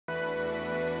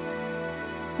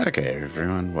Okay,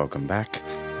 everyone, welcome back.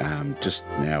 Just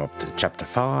now up to Chapter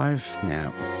 5.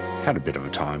 Now, had a bit of a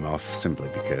time off simply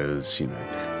because,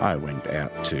 I went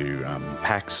out to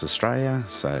PAX Australia,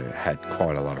 so had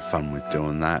quite a lot of fun with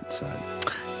doing that. So,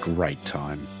 great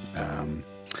time.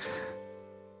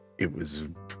 It was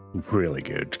really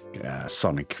good.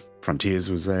 Sonic Frontiers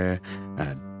was there.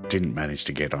 Didn't manage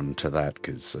to get onto that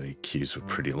because the queues were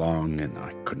pretty long and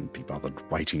I couldn't be bothered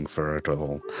waiting for it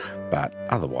all. But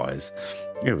otherwise,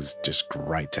 it was just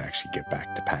great to actually get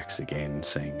back to PAX again,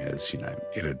 seeing as,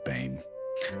 it had been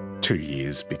 2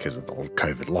 years because of the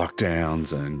COVID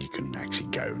lockdowns and you couldn't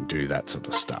actually go and do that sort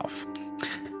of stuff.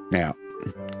 Now,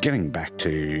 getting back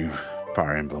to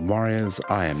Fire Emblem Warriors,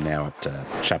 I am now up to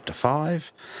Chapter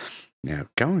 5. Now,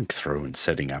 going through and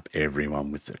setting up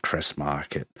everyone with the crest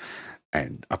market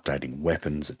and updating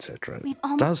weapons, etc.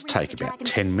 does take about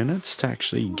 10 minutes to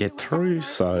actually get through,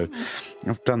 so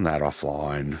I've done that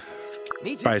offline.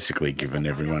 Basically given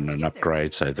everyone an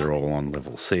upgrade so they're all on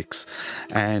level 6,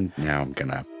 and now I'm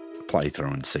going to play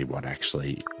through and see what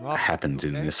actually happens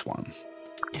in this one.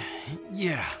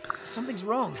 Yeah, something's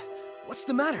wrong. What's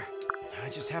the matter? I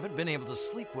just haven't been able to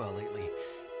sleep well lately.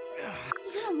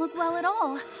 You don't look well at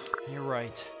all. You're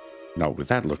right. Not with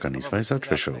that look on his face, that's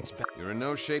for sure. You're in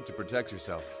no shape to protect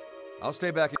yourself. I'll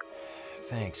stay back.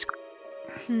 Thanks.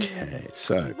 Okay,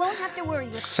 so Won't have to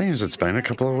worry. Seems it's been a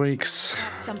couple of weeks.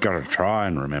 Gotta try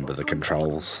and remember the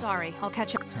controls. Sorry, I'll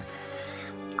catch up.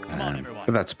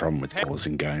 But that's a problem with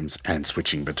pausing games and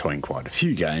switching between quite a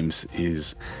few games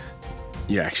is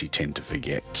you actually tend to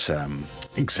forget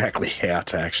exactly how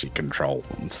to actually control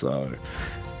them. So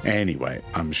anyway,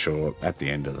 I'm sure at the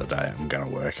end of the day I'm going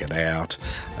to work it out.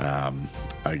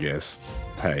 I guess,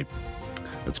 hey,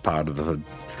 it's part of the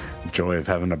joy of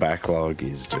having a backlog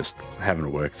is just having to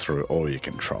work through all your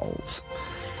controls.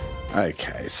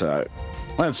 Okay, so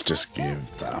let's just give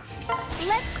the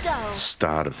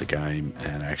start of the game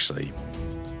and actually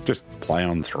just play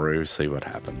on through, see what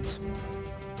happens.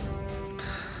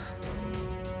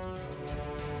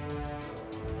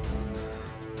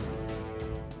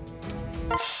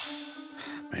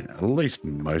 I mean, at least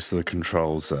most of the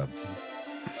controls are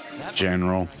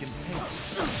general.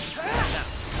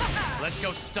 Let's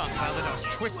go stop Validar's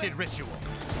twisted ritual.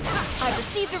 I've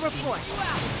received a report.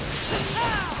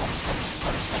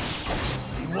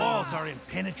 The walls are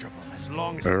impenetrable as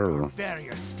long as the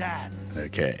barrier stands.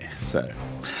 Okay, so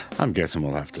I'm guessing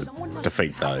we'll have to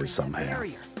defeat those somehow.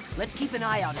 Let's keep an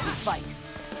eye out as we fight.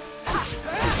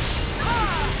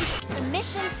 The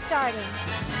mission's starting.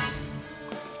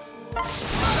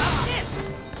 This!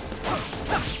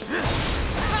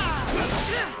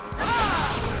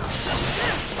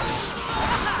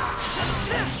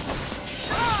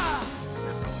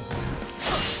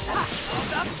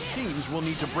 It seems we'll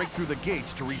need to break through the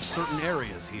gates to reach certain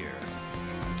areas here.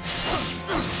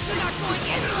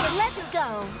 Let's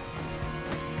go.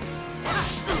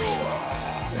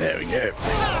 There we go.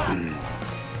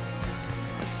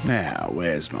 Now,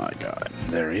 where's my guy?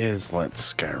 There he is.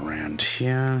 Let's go around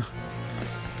here.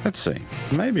 Let's see.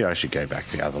 Maybe I should go back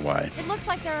the other way. It looks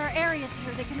like there are areas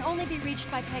here that can only be reached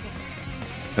by Pegasus.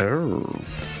 Oh.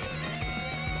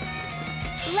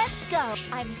 Let's go.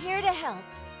 I'm here to help.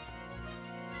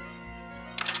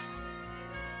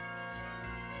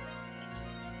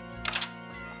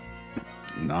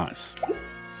 Nice.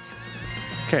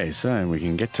 Okay, so we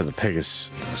can get to the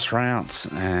Pegasus routes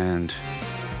and...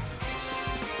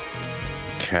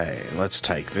 Okay, let's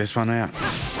take this one out.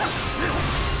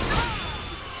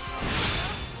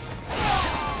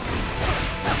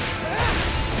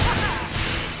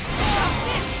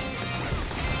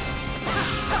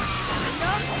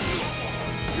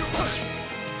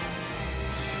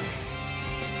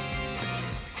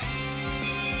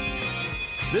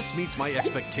 This meets my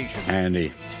expectations.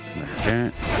 Andy.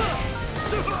 Okay.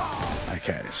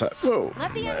 Okay, so... Whoa.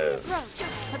 Let the enemy approach,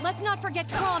 but let's not forget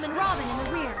Crom and Robin in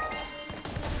the rear.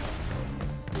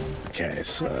 Okay,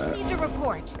 so... Received a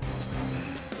report.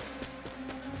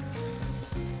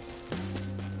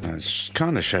 It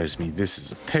kind of shows me this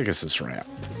is a Pegasus route.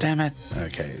 Damn it.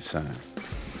 Okay, so...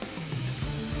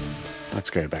 Let's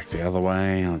go back the other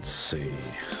way. Let's see.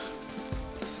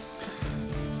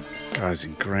 Guys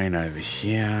in green over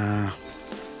here.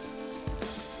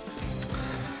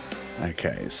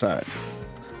 Okay, so...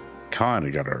 Kind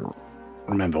of got to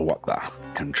remember what the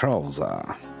controls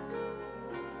are.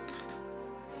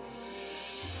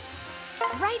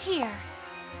 Right here.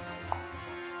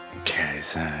 Okay,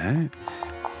 so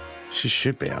she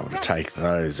should be able to take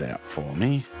those out for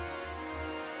me.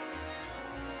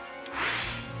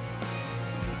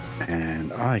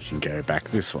 And I can go back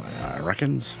this way, I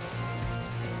reckons.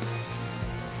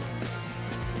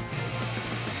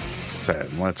 So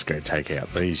let's go take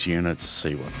out these units,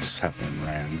 see what's happening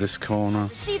around this corner.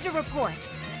 Received a report.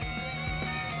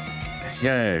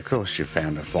 Yeah, of course you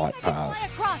found a flight Fly path.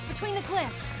 across between the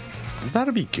cliffs.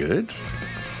 That'll be good.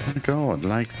 Oh my god,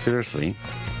 like seriously.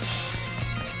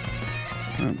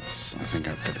 Oops, I think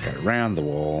I've got to go around the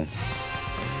wall.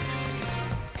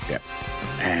 Yep.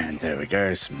 And there we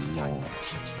go, some more.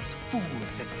 Teach these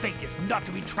fools that fate is not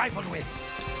to be trifled with.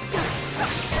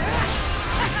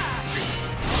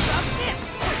 Stop this!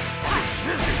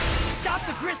 Stop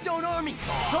the Gristone army!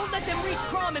 Don't let them reach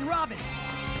Crom and Robin!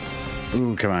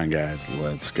 Ooh, come on guys,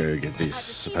 let's go get this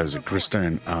supposed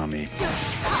Gristone army.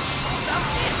 Stop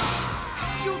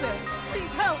this! You there!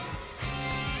 Please help!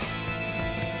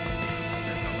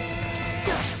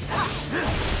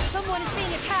 Someone is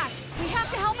being attacked. We have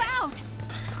to help out.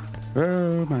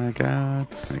 Oh my god.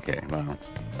 Okay, well.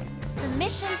 The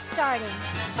mission's starting.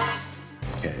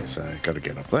 Okay, so gotta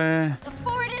get up there. The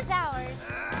fort is ours.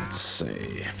 Let's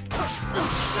see.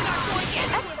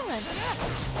 Excellent.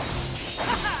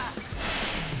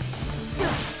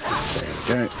 There we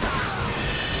go.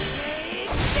 Take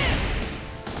this!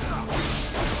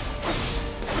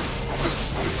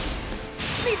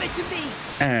 Leave it to me!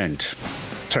 And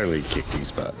totally kicked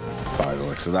his butt by the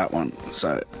looks of that one.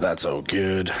 So that's all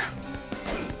good.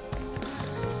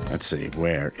 Let's see,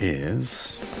 where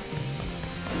is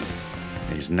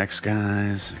these next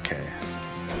guys? Okay.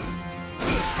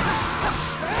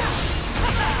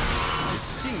 It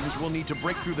seems we'll need to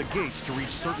break through the gates to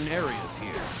reach certain areas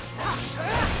here.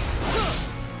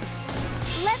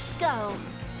 Let's go.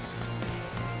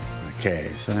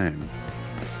 Okay, so They're in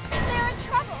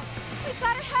trouble. We've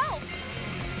got to help.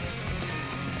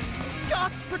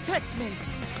 Gods protect me!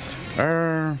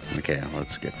 okay,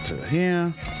 let's get to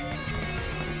here.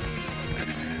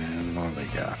 And what do we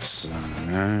got? So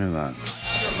that's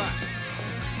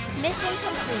Mission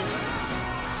complete.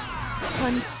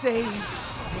 Unsaved!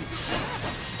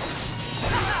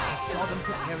 I saw them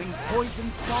preparing poison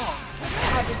fog.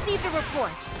 I've received a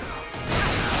report.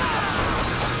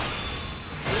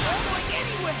 We're not going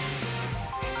anywhere!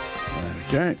 there we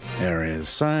go. Area is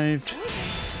saved.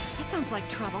 That sounds like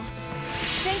trouble.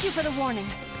 Thank you for the warning.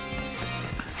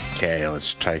 Okay,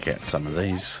 let's take out some of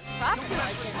these. Profit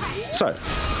margins. So,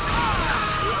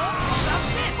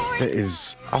 there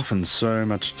is often so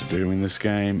much to do in this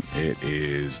game. It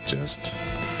is just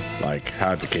like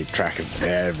hard to keep track of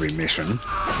every mission.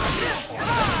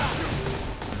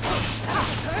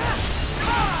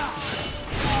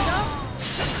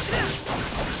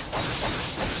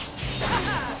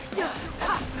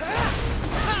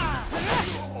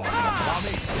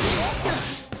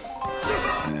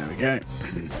 There we go.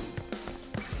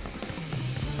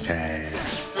 Okay.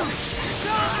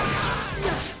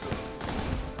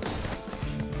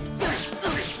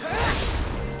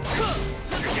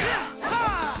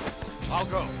 I'll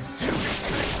go.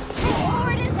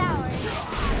 Fort is ours.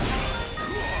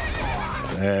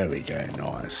 There we go.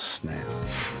 Nice. Now,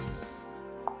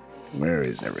 where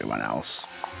is everyone else?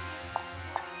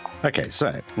 Okay,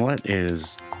 so let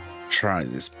us try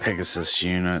this Pegasus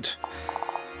unit.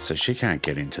 So she can't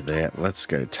get into there. Let's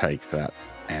go take that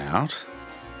out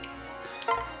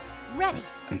Ready.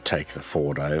 and take the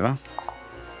fort over.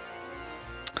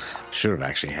 Should have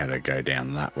actually had her go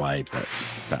down that way, but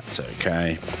that's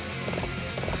okay.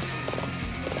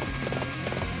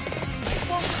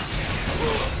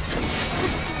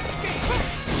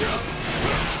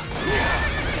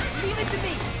 Just leave it to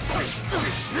me!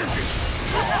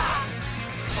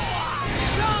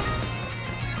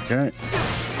 Okay.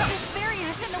 This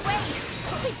barrier's in the way.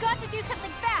 We've got to do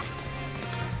something fast.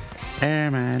 Hey,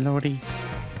 my lordy.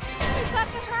 We've got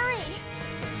to hurry.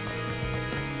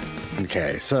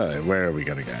 Okay, so where are we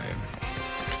going to go?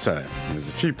 So there's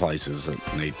a few places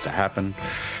that need to happen.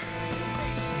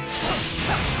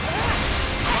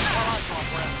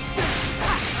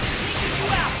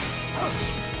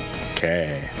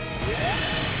 Okay.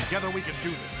 Together we can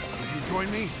do this. Will you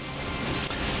join me?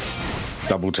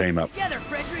 Double team up. Together,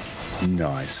 Frederick!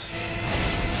 Nice.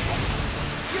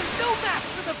 You're no match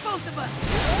for the both of us!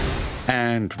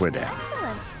 And we're down.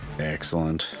 Excellent.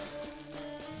 Excellent.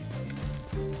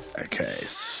 Okay,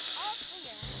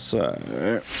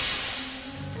 so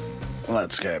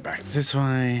let's go back this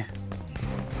way.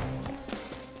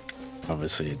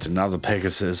 Obviously, it's another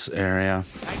Pegasus area.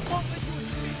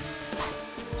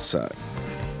 So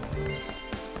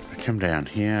I come down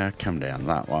here, come down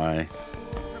that way.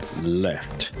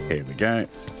 Left. Here we go.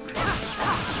 I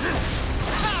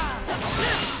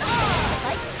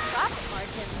like these profit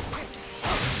margins.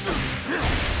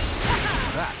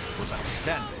 That was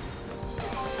outstanding.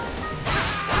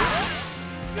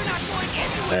 You're not going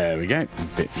There we go. A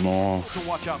bit more To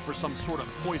watch out for some sort of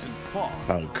poison fog.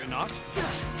 poke. Not?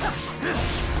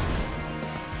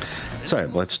 So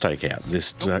let's take out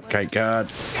this gate guard.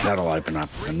 That'll open up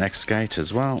the next gate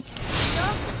as well.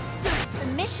 The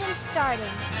mission's starting.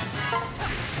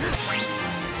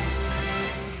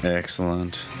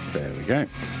 Excellent. There we go.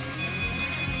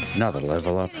 Another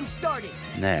level up. Getting started.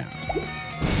 Now,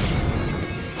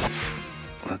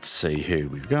 let's see who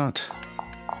we've got.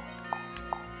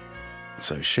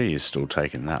 So she is still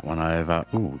taking that one over.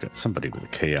 Ooh, we've got somebody with a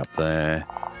key up there.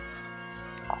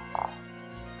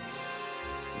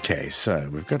 Okay, so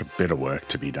we've got a bit of work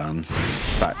to be done,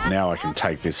 but now I can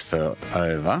take this fur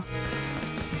over.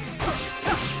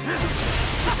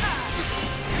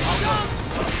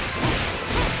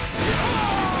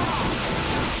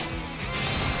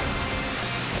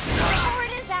 Forward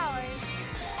is ours.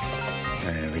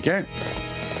 There we go.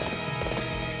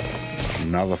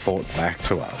 Another fort back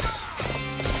to us.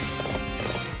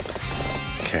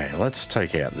 Okay, let's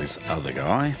take out this other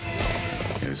guy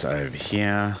who's over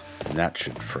here. That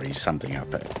should free something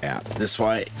up out this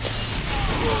way.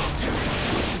 Your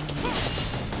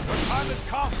time has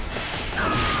come.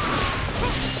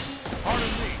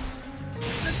 Pardon me.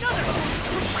 It's another one.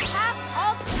 That's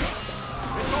all.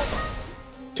 It's over.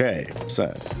 Okay,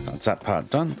 so that's that part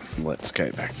done. Let's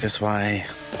go back this way.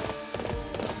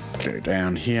 Go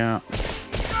down here.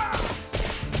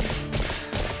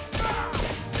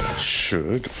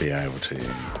 Should be able to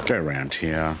go around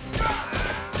here.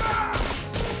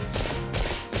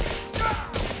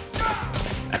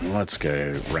 And let's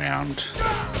go round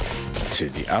to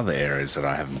the other areas that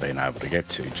I haven't been able to get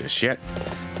to just yet.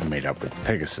 Meet up with the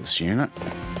Pegasus unit.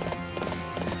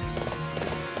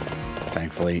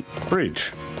 Thankfully,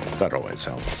 bridge. That always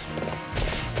helps.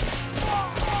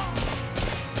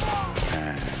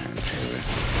 And here we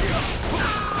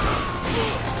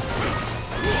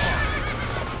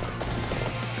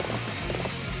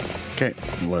Okay,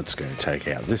 let's go take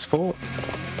out this fort.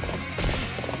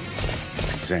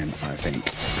 Then I think.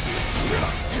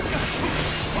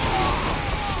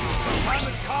 Time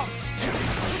has come.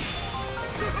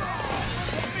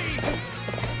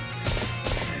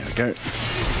 There we go.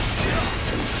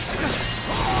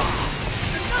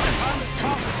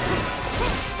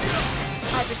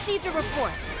 I've received a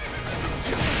report.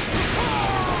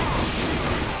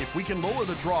 If we can lower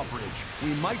the drawbridge,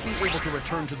 we might be able to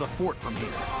return to the fort from here.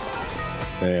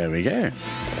 There we go.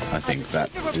 I think that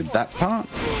did that part.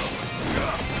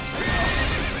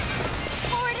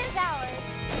 Forward is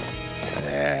ours.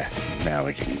 There. Now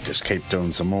we can just keep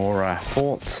doing some more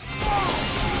forts.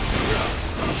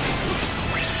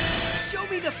 Show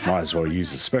me the Might as well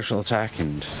use the special attack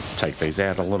and take these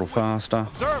out a little faster.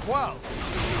 Observe well.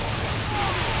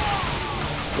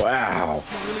 Wow.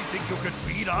 You really think you could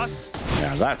beat us?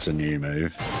 Now that's a new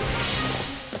move.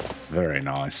 Very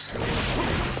nice.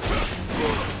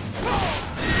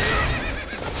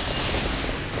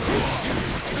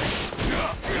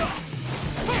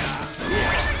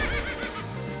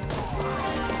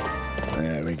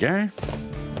 There we go.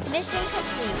 Mission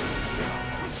complete.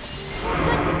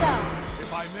 Good to go.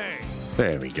 If I may.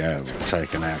 There we go. We've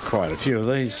taken out quite a few of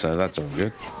these, so that's all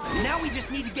good. Now we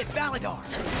just need to get Valadar.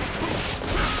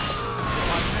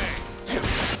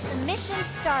 The mission's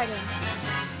starting.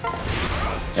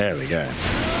 There we go. You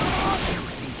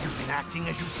think you've been acting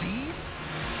as you please?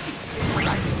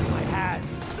 Right into my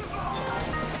hands.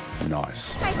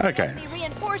 Nice. I see Okay. enemy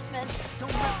reinforcements.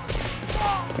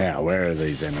 Now, where are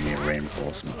these enemy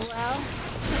reinforcements? Well,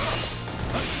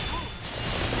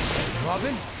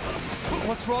 Robin?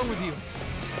 What's wrong with you?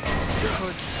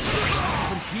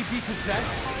 Could he be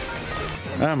possessed?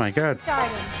 Oh my god.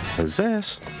 starting.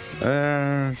 Possess? New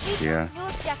Yeah. New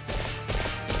objective.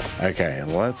 Okay,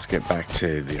 let's get back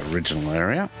to the original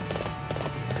area.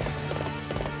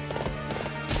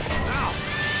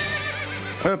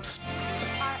 Oops.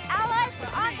 Our allies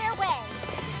are on their way.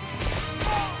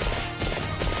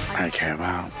 Okay,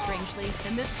 well, Strangely,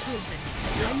 and this proves it.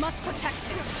 I must protect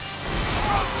him.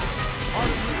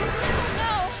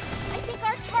 No, I think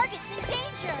our target's in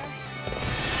danger.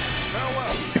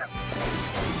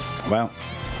 well.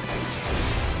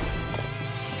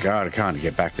 Gotta kind of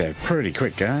get back there pretty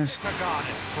quick, guys.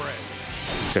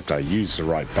 Except I used the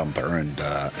right bumper and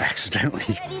accidentally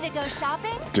Ready to go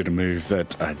shopping? did a move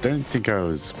that I don't think I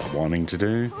was wanting to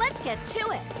do. Let's get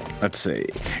to it. Let's see.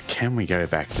 Can we go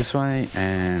back this way?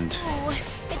 And Ooh,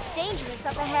 it's dangerous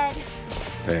up ahead.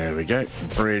 there we go.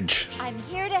 Bridge. I'm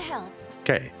here to help.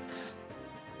 Okay.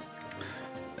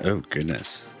 Oh,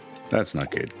 goodness. That's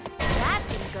not good. That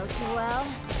didn't go too well.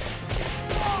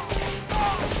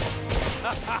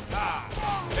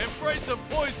 Embrace a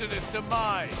poisonous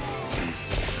demise.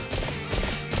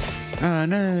 Oh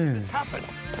no. This happened.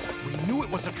 We knew it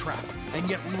was a trap, and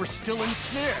yet we were still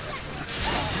ensnared.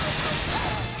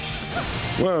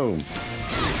 Whoa.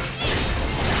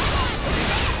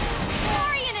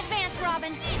 Sorry in advance,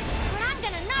 Robin, but I'm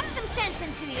gonna knock some sense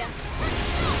into you.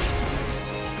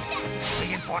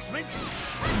 Reinforcements?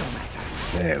 No matter.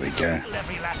 There we go. Kill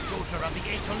every last soldier of the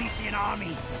Aetolician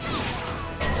army.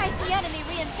 I see enemy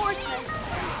reinforcements.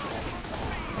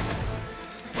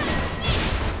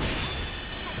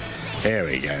 There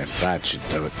we go. That should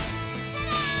do it.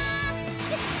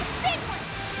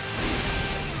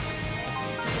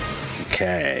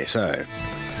 Okay, so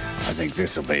I think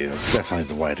this will be definitely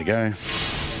the way to go.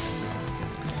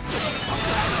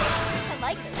 I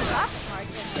like this profit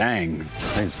margin. Dang,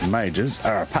 these mages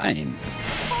are a pain.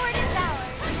 Forward is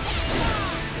ours.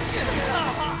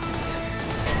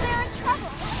 They're in trouble.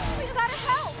 We gotta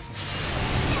help.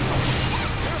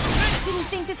 I didn't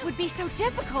think this would be so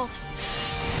difficult.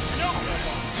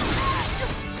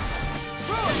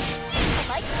 I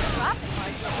like this profit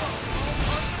margin.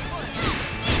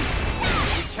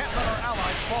 We can't let our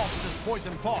allies fall to this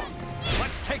poison fog.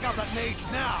 Let's take out that mage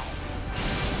now.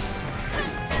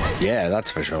 Yeah,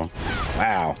 that's for sure.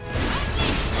 Wow.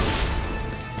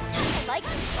 I like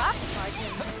these profit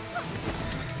margins.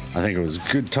 I think it was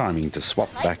good timing to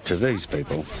swap back to these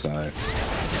people, so...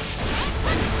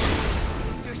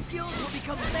 Your skills will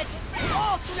become legend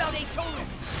all throughout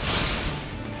Aetolis.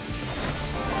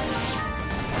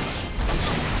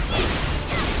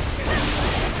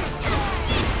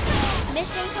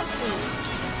 Mission complete.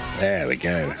 There we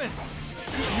go.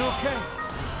 You okay?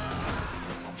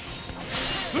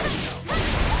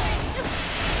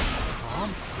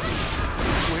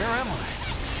 Where am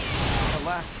I? The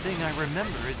last thing I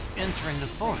remember is entering the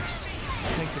forest.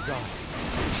 Thank the gods.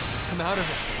 Come out of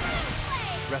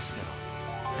it. Rest now.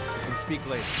 We can speak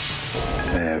later.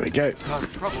 There we go.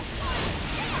 Caused trouble here.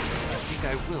 I think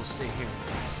I will stay here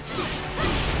first.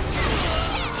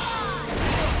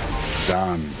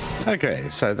 Done. Okay,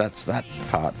 so that's that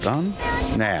part done.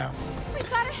 Now. We've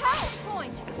got a help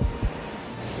point.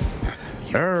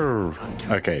 Oh.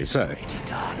 Okay, so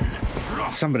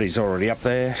somebody's already up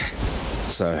there.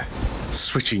 So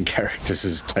switching characters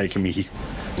has taken me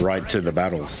right to the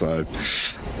battle. So,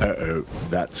 uh-oh,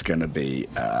 that's gonna be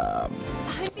I'm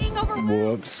being overwhelmed.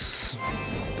 whoops.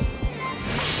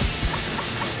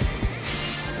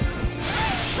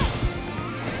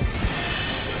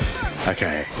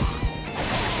 Okay.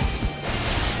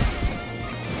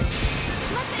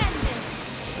 Let's end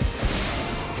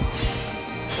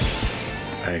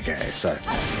this. Okay, so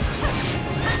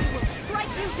I will strike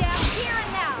you down here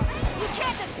and now. You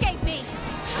can't escape me.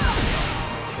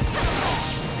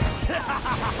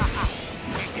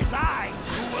 It is I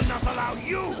who will not allow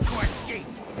you to escape.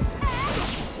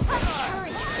 Let's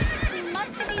hurry. We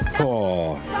must defeat them.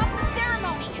 oh, Stop the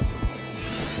ceremony.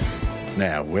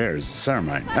 now where is the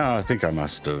ceremony? Oh, I think I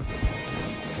must have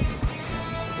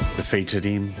defeated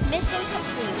him. Mission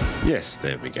complete. Yes,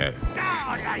 there we go. Now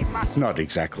I must Not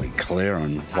exactly clear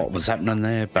on what was happening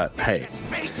there, but hey,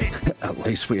 baited. at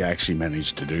least we actually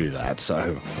managed to do that,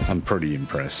 so I'm pretty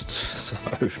impressed. So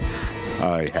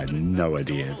I had no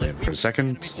idea there for a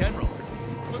second. General,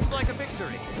 looks like a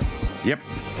victory. Yep,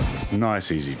 it's a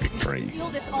nice easy victory. Seal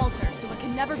this altar so it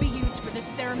can never be used for this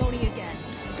ceremony again.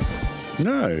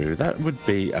 No, that would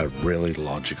be a really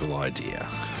logical idea.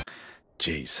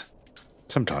 Jeez,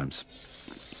 sometimes.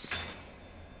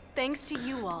 Thanks to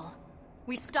you all,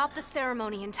 we stopped the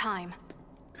ceremony in time.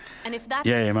 And if that's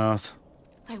Yay, Marth.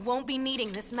 I won't be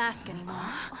needing this mask anymore.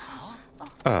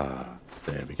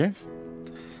 There we go.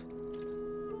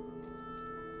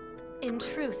 In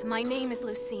truth, my name is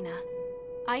Lucina.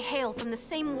 I hail from the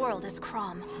same world as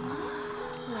Crom.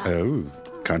 Oh,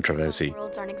 controversy.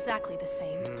 Worlds aren't exactly the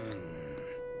same.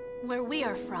 Where we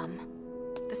are from,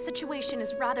 the situation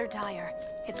is rather dire.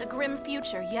 It's a grim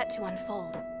future yet to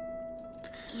unfold.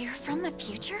 You're from the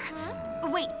future?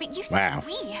 Wait, but you Wow, said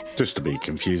we. just to be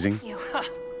confusing. You.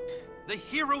 The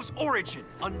hero's origin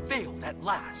unveiled at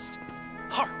last.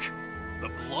 Hark! The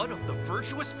blood of the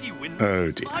virtuous few in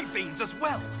dear. my veins as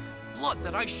well. Blood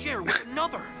that I share with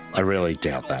another. I really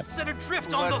doubt that. Set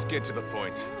adrift on Let's the... get to the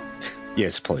point.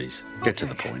 Yes, please, get to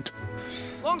the Okay. point.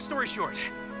 Long story short,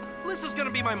 Liz is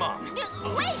gonna be my mom.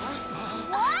 Wait!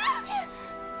 What?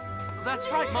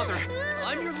 That's right, Mother.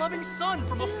 I'm your loving son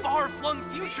from a far-flung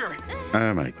future.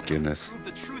 Oh my goodness, Prove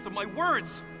the truth of my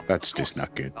words. that's Of just course,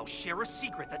 not good. I'll share a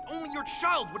secret that only your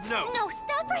child would know. No,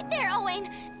 stop right there, Owen.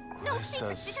 No This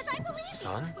secrets, says because I believe you.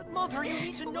 son? But Mother, you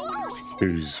need to know in your soul.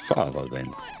 Whose father then?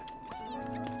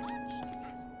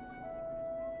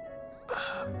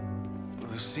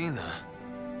 Lucina.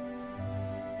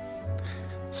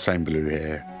 Same blue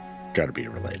hair. Gotta be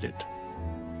related.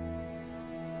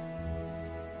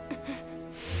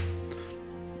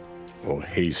 Or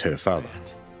he's her father.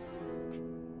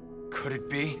 Could it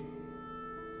be?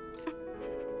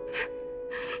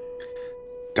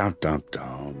 Dum dum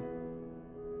dum.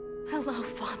 Hello,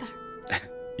 Father.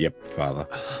 Yep, father.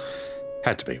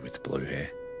 Had to be with the blue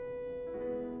hair.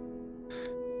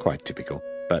 Quite typical,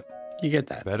 but you get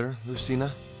that. Better,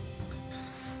 Lucina?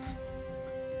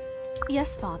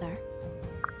 Yes, Father.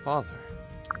 Father?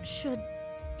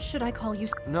 Should I call you?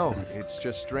 No, it's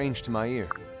just strange to my ear.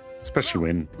 Especially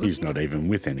when he's not even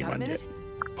with anyone yet.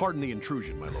 Pardon the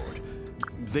intrusion, my lord.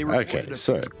 They Okay,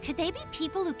 so Could they be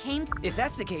people who came? If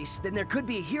that's the case, then there could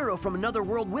be a hero from another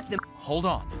world with them. Hold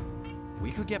on.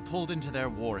 We could get pulled into their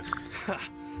war.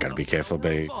 gotta be careful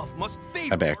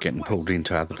about getting pulled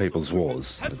into other people's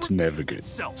wars. It's never good,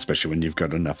 especially when you've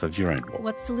got enough of your own war.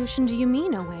 What solution do you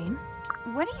mean, Owain?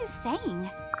 What are you saying?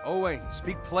 Owain,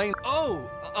 speak plain.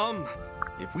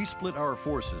 If we split our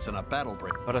forces in a battle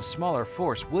break, But a smaller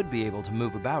force would be able to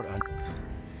move about on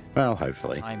Well,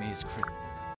 hopefully. Time is critical.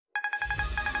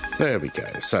 There we go.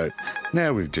 So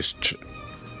now we've just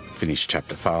finished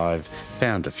chapter 5,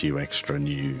 found a few extra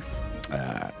new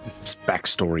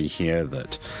backstory here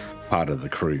that part of the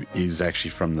crew is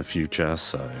actually from the future,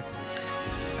 so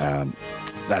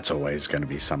that's always going to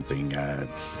be something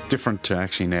different to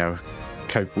actually now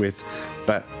cope with,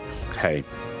 but hey,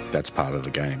 that's part of the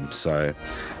game. So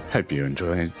hope you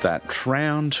enjoyed that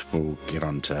round. We'll get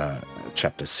on to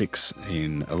chapter 6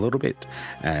 in a little bit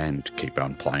and keep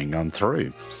on playing on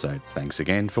through. So thanks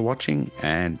again for watching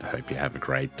and hope you have a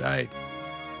great day.